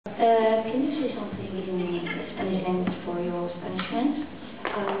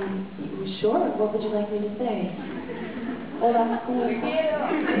Sure, what would you like me to say? Hola, ¿cómo estás?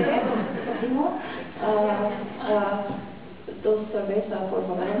 Dos cervezas, por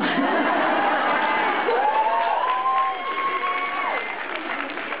favor.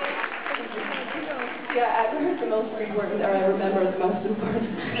 Yeah, I've heard the most important, or I remember the most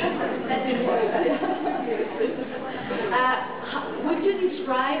important. That's important. Would you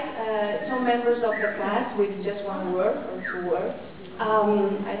describe some members of the class with just one word or two words? I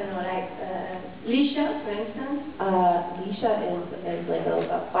don't know, like Lisha, for instance. Lisha is like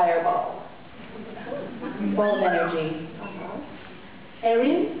a fireball. Full of energy.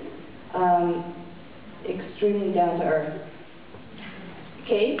 Erin? Extremely down to earth.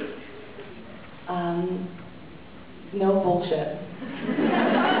 Kate? No bullshit.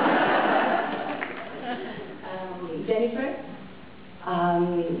 Jennifer?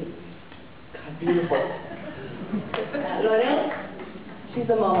 God, beautiful. Laurel? She's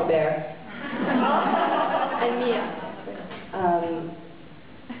a mama bear. And Mia?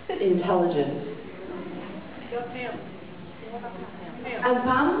 Intelligent. And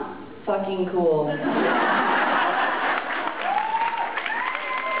Pam? Fucking cool.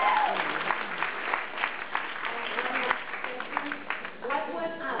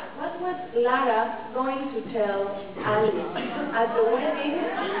 What was Lara going to tell Alice at the wedding?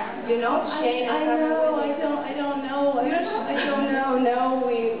 You know, Shane and I don't know. No,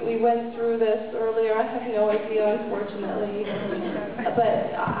 we went through this earlier. I have no idea, unfortunately.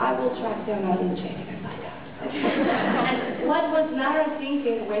 But I will track down on the chain and find out. And what was Lara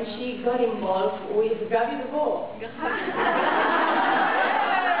thinking when she got involved with Gaby the Ball?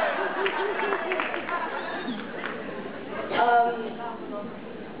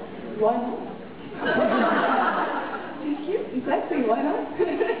 Why not? She's cute and sexy, why not?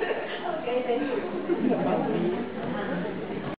 Okay, thank you. No problem.